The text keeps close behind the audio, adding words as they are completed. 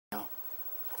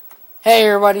Hey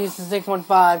everybody, this is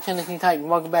 615 Tennessee Titan.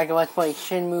 Welcome back to Let's Play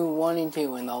Shenmue 1 and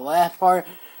 2. In the last part,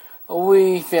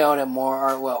 we failed at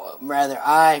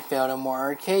I failed at more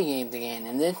arcade games again.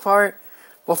 In this part,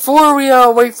 before we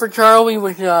wait for Charlie,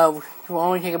 which will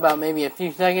only take about maybe a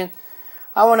few seconds,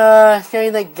 I want to show you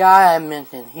that guy I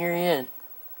mentioned. Here he is.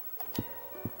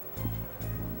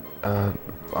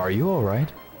 Are you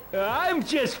alright? I'm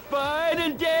just fine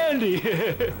and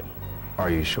dandy. Are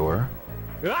you sure?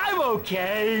 I'm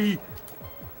okay.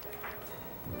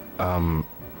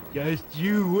 Just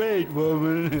you wait,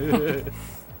 woman.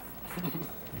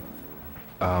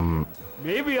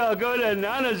 Maybe I'll go to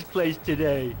Nana's place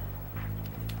today.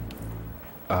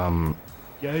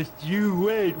 Just you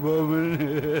wait,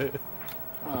 woman.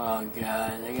 Oh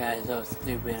god, that guy's so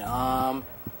stupid.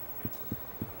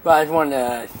 But I just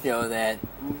wanted to show that,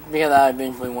 because I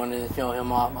eventually wanted to show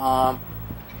him off.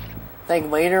 I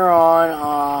think later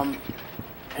on,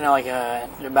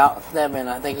 about 7,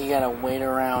 I think you gotta wait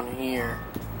around here,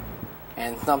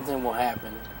 and something will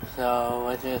happen. So,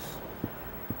 let's just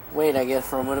wait, I guess,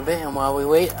 for a little bit, and while we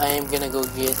wait, I am gonna go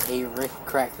get a Ritz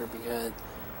cracker, because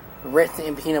Ritz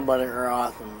and peanut butter are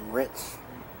awesome. Ritz,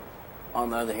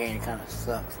 on the other hand, kinda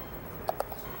sucks.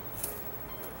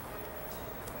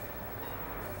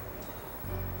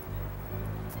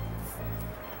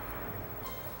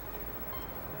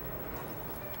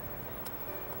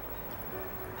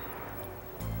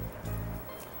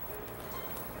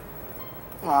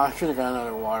 Oh, I should have got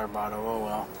another water bottle, oh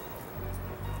well.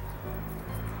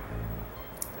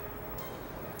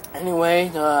 Anyway,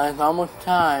 it's almost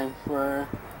time for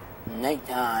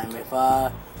nighttime. If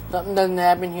something doesn't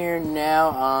happen here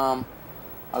now,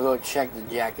 I'll go check the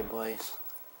jacket place.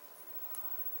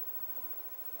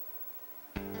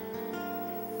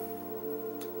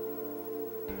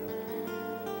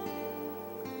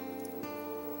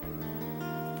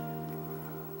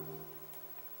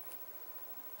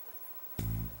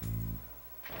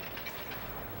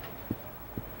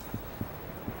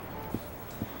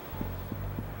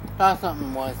 Thought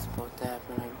something was supposed to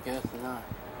happen, I guess not.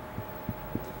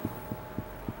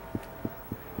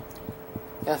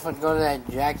 Guess let's go to that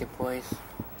jacket place.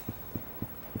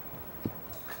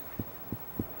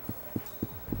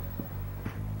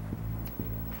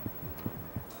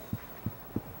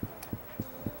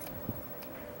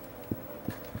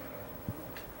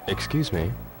 Excuse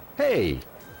me. Hey!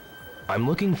 I'm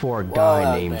looking for a guy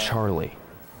Whoa, named man. Charlie.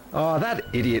 Oh, that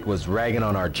idiot was ragging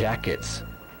on our jackets.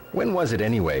 When was it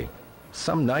anyway?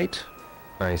 Some night?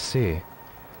 I see.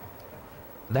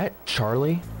 That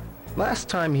Charlie? Last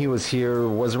time he was here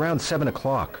was around 7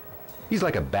 o'clock. He's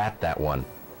like a bat, that one.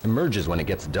 Emerges when it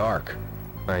gets dark.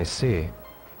 I see.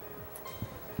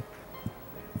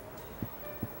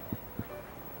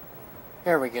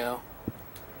 Here we go.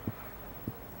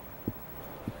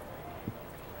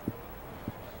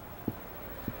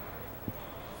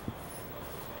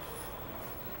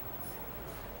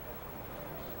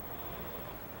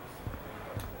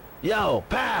 Yo,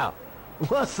 pal.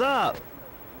 What's up?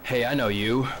 Hey, I know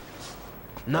you.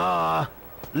 Nah,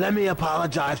 let me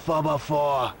apologize for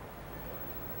before.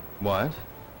 What?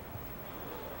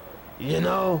 You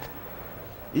know,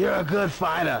 you're a good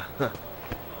fighter.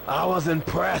 I was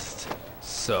impressed.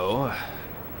 So?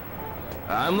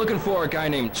 I'm looking for a guy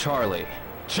named Charlie.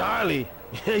 Charlie?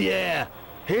 Yeah,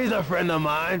 he's a friend of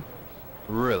mine.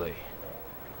 Really?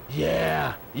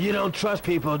 Yeah, you don't trust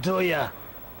people, do ya?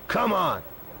 Come on,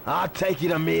 I'll take you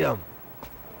to meet him.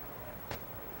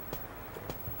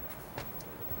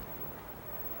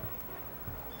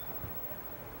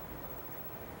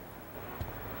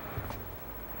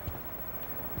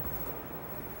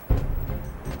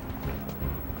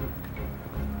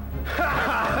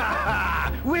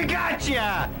 We got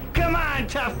ya! Come on,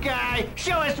 tough guy!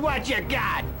 Show us what you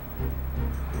got!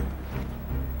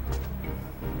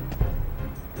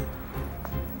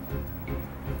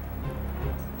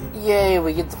 Yay,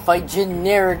 we get to fight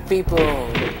generic people!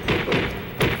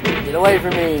 Get away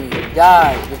from me!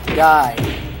 Die! Just die!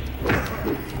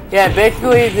 Yeah,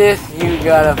 basically this, you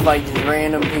gotta fight just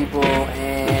random people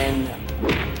and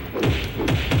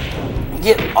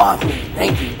get off me!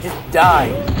 Thank you, just die!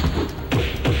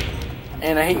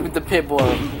 And I hate with the pit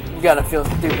bull. You gotta feel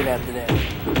stupid after that.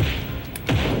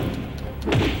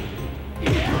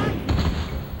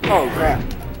 Oh crap.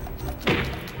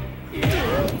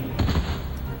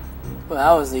 Well,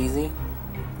 that was easy.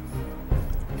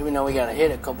 Even though we got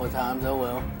hit a couple of times, oh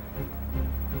well.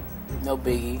 No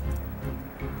biggie.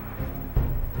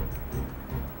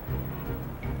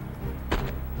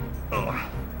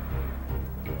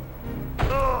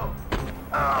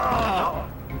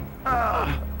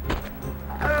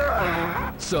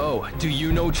 So, do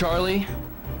you know Charlie?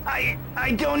 I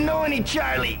don't know any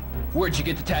Charlie. Where'd you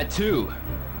get the tattoo?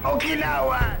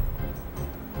 Okinawa.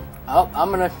 Oh,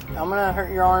 I'm gonna hurt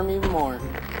your arm even more.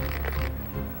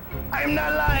 I'm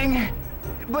not lying,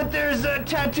 but there's a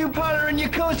tattoo parlor in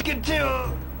Yokosuka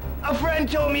too. A friend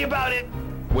told me about it.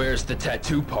 Where's the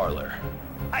tattoo parlor?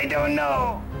 I don't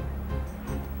know.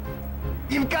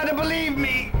 You've got to believe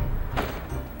me.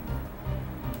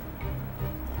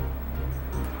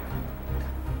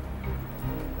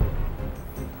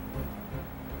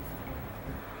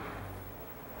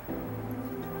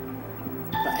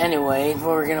 But anyways, what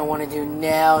we're gonna want to do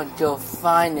now is go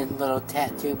find this little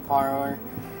tattoo parlor.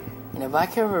 And if I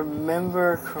can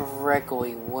remember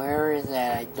correctly, where is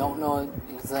that? I don't know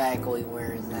exactly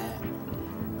where is that.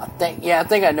 I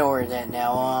think I know where it's at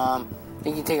now. I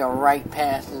think you take a right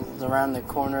past it's around the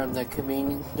corner of the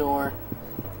convenience store.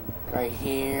 Right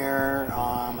here.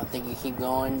 I think you keep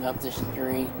going up the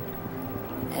street.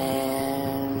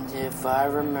 And if I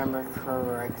remember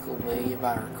correctly, if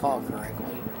I recall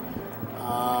correctly,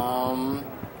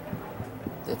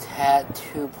 the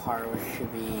tattoo parlor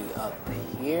should be up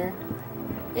here.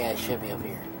 Yeah, it should be up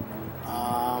here.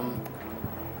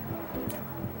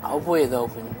 Hopefully it's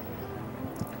open.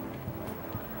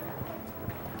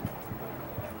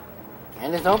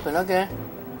 And it's open, okay.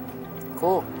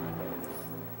 Cool.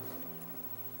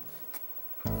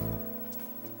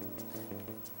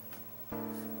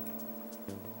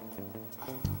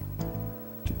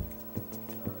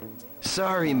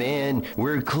 Sorry, man.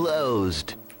 We're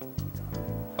closed.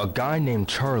 A guy named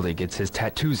Charlie gets his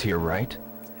tattoos here, right?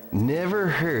 Never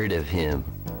heard of him.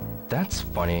 That's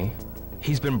funny.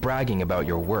 He's been bragging about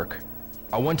your work.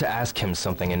 I want to ask him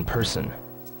something in person.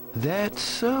 That's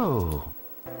so.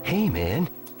 Hey, man.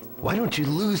 Why don't you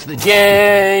lose the...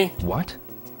 Yay! What?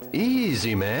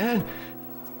 Easy, man.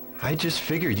 I just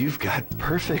figured you've got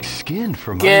perfect skin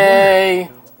for my Yay!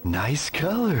 work. Nice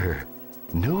color.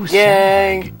 No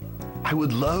Yay! sag. I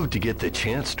would love to get the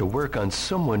chance to work on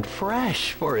someone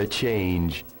fresh for a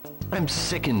change. I'm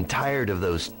sick and tired of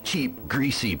those cheap,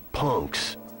 greasy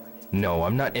punks. No,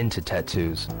 I'm not into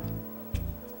tattoos.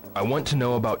 I want to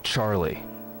know about Charlie.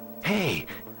 Hey,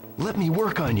 let me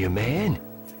work on you, man.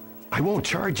 I won't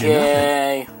charge you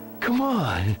Yay! nothing. Come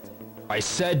on. I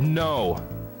said no.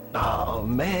 Oh,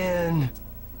 man.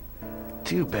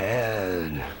 Too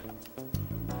bad.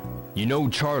 You know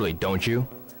Charlie, don't you?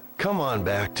 Come on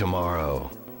back tomorrow.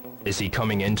 Is he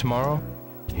coming in tomorrow?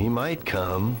 He might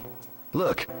come.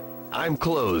 Look, I'm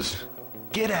closed.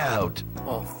 Get out.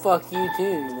 Well, fuck you too,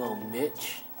 you little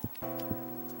bitch.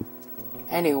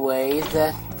 Anyways,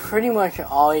 that's pretty much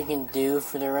all you can do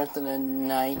for the rest of the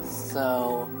night,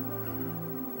 so...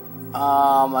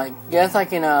 I guess I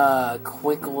can,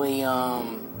 quickly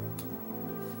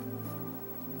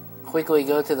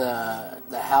go to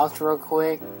the house real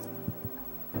quick.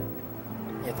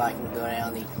 If I can go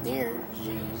down these stairs,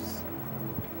 jeez.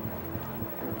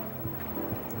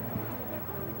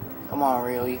 Come on,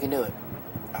 Rio, you can do it.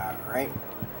 Alright.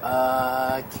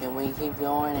 Can we keep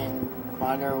going and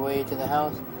find our way to the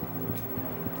house?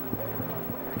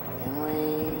 Can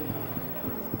we?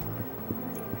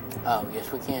 Oh,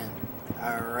 yes we can.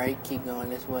 Alright, keep going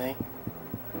this way.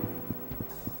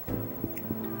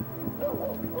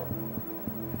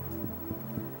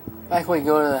 Back we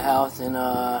go to the house and,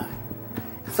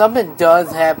 if something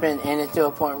does happen and it's to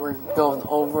a point where it goes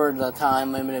over the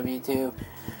time limit of YouTube,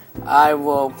 I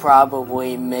will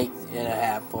probably make it a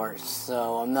half part,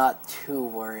 so I'm not too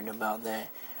worried about that.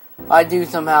 If I do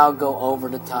somehow go over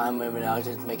the time limit, I'll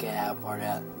just make a half part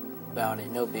out about it.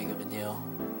 No big of a deal.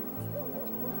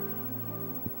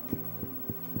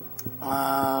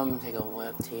 Take a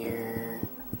left here.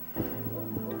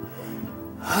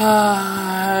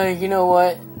 You know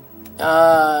what?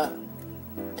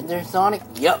 Is there Sonic?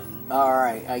 Yep.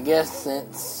 Alright, I guess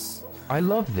I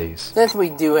love these. since we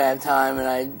do have time, and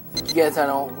I guess I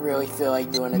don't really feel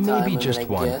like doing a time Maybe limit, just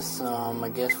one. I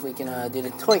guess we can do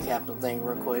the toy capsule thing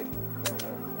real quick.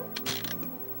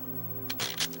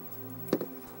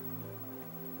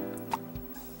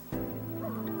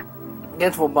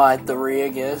 Guess we'll buy 3, I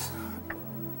guess.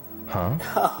 Huh?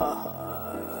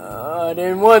 I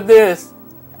didn't want this.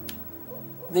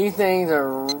 These things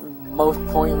are most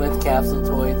pointless capsule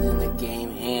toys in the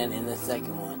game and in the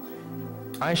second one.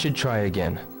 I should try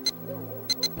again.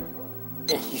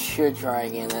 Yes, you should try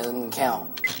again. That doesn't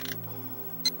count.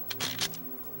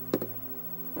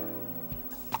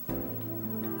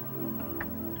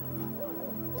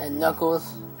 And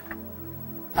Knuckles.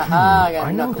 Haha, I got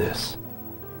I know Knuckles. this.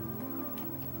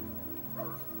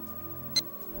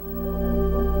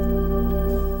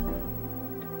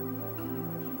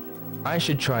 I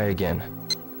should try again.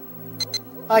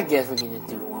 I guess we can just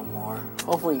do one more.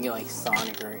 Hopefully we can get like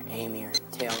Sonic or Amy or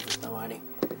Tails or somebody.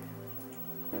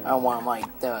 I don't want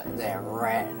like that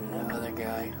rat and the other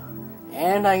guy.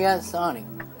 And I got Sonic.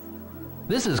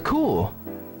 This is cool.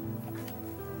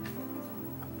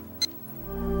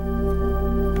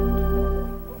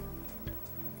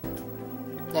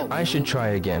 I should try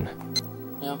again.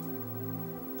 No?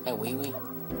 That wee-wee?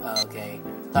 Oh, okay.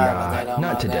 Sorry about that.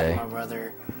 Not today. My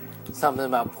brother. Something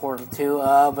about Portal 2.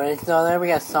 But it's all there. We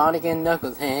got Sonic and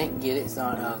Knuckles. Get it,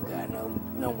 Sonic? Oh god, no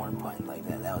more puns like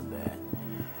that. That was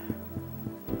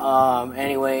bad.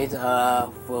 Anyways,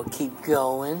 we'll keep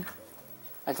going.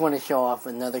 I just want to show off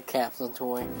another capsule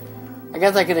toy. I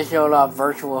guess I could have showed off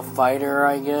Virtual Fighter,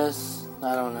 I guess.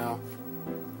 I don't know.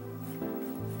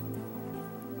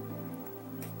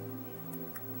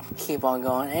 Keep on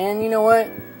going. And you know what?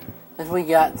 If we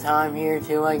got time here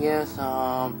too, I guess,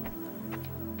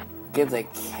 give the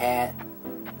cat...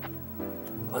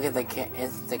 Look at the cat.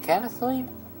 Is the cat asleep?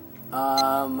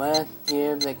 Let's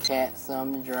give the cat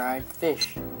some dried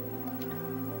fish.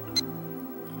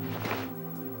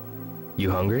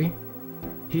 You hungry?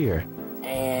 Here.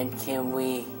 And can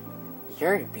we...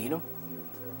 Sure, to beat him.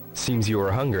 Seems you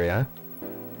were hungry, huh?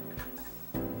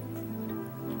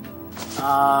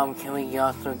 Can we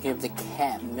also give the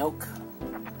cat milk?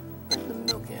 Where's the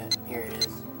milk at? Here it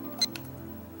is.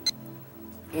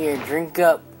 Here, drink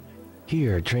up.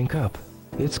 Here, drink up.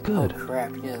 It's good. Oh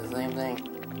crap, yeah, the same thing.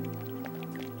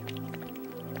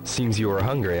 Seems you were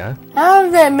hungry, huh? How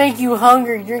does that make you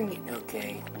hungry? Drink it.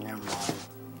 Okay, never mind.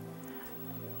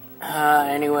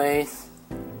 Anyways.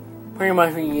 Pretty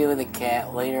much we you the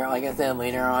cat later. Like I said,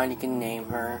 later on you can name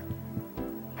her.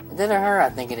 Is it a her? I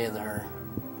think it is a her.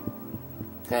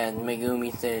 Because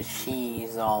Megumi says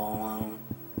she's all alone.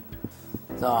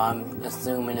 So I'm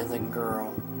assuming it's a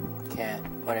girl. Cat.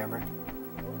 Whatever.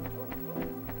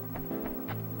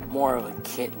 More of a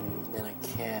kitten than a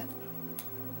cat.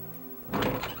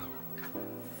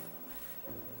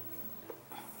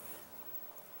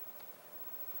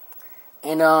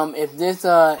 And if this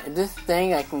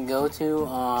thing I can go to,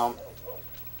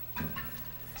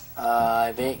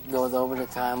 if it goes over the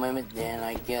time limit, then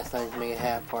I guess I just make a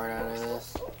half part out of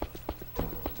this.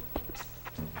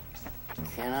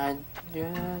 Can I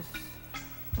just...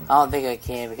 I don't think I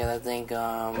can, because I think,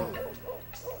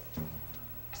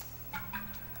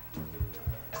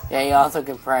 yeah, you also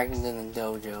can practice in the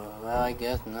dojo. Well, I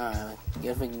guess not. I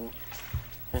guess we can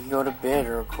just go to bed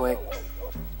real quick.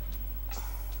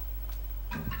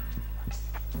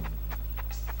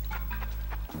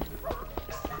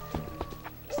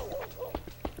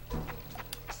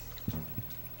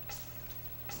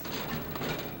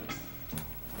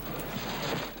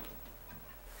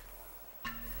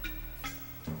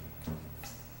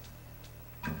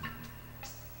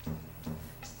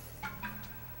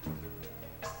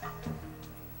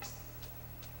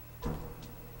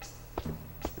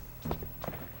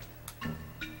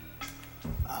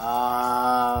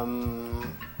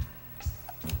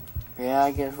 Yeah,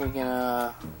 I guess we're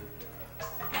gonna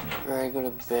go to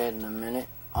bed in a minute.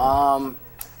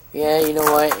 Yeah, you know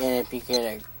what? And if you get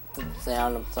a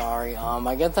sound, I'm sorry.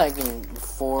 I guess I can,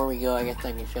 before we go, I guess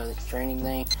I can show this training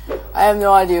thing. I have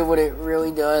no idea what it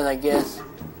really does. I guess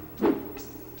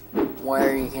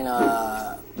where you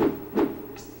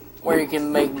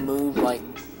can make moves like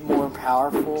more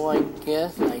powerful. I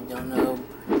guess I don't know,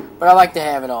 but I like to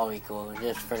have it all equal,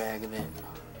 just for the heck of it.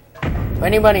 If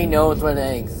anybody knows what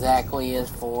it exactly is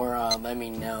for, let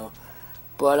me know.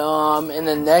 But, in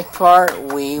the next part,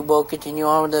 we will continue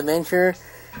on with the adventure.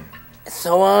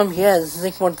 So, yeah, this is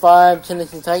 615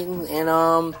 Tennessee Titans, and,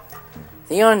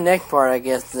 see you on the next part, I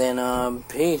guess, then,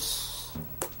 peace.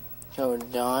 So,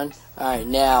 done. Alright,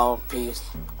 now, peace.